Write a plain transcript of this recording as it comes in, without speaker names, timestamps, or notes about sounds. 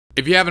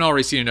If you haven't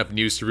already seen enough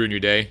news to ruin your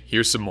day,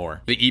 here's some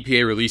more. The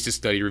EPA released a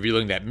study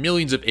revealing that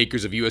millions of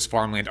acres of US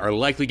farmland are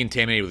likely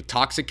contaminated with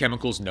toxic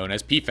chemicals known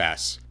as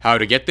PFAS. How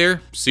to get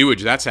there?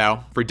 Sewage, that's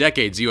how. For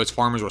decades, US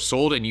farmers were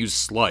sold and used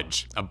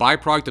sludge, a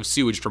byproduct of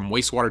sewage from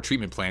wastewater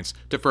treatment plants,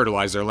 to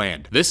fertilize their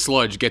land. This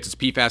sludge gets its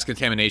PFAS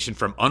contamination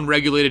from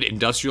unregulated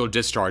industrial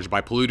discharge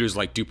by polluters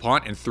like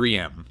DuPont and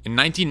 3M. In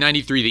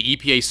 1993, the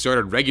EPA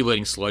started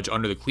regulating sludge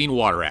under the Clean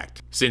Water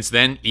Act. Since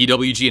then,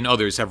 EWG and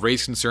others have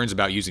raised concerns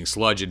about using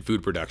sludge in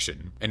food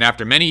production. And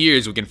after many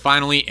years, we can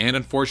finally and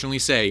unfortunately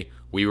say,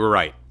 we were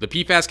right. The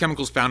PFAS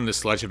chemicals found in the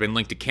sludge have been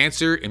linked to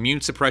cancer,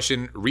 immune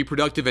suppression,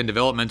 reproductive and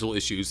developmental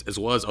issues, as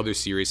well as other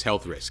serious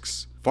health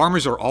risks.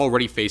 Farmers are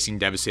already facing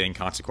devastating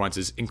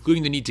consequences,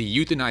 including the need to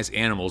euthanize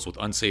animals with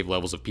unsafe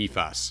levels of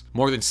PFAS.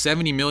 More than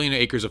 70 million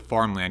acres of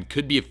farmland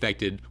could be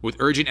affected, with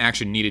urgent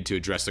action needed to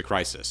address the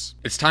crisis.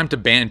 It's time to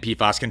ban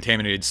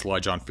PFAS-contaminated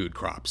sludge on food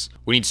crops.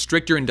 We need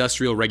stricter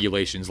industrial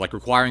regulations, like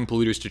requiring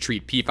polluters to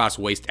treat PFAS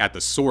waste at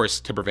the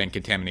source to prevent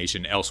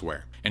contamination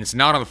elsewhere. And it's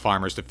not on the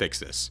farmers to fix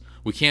this.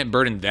 We can't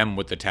burden them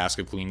with the task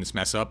of cleaning this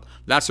mess up.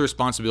 That's the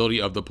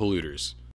responsibility of the polluters.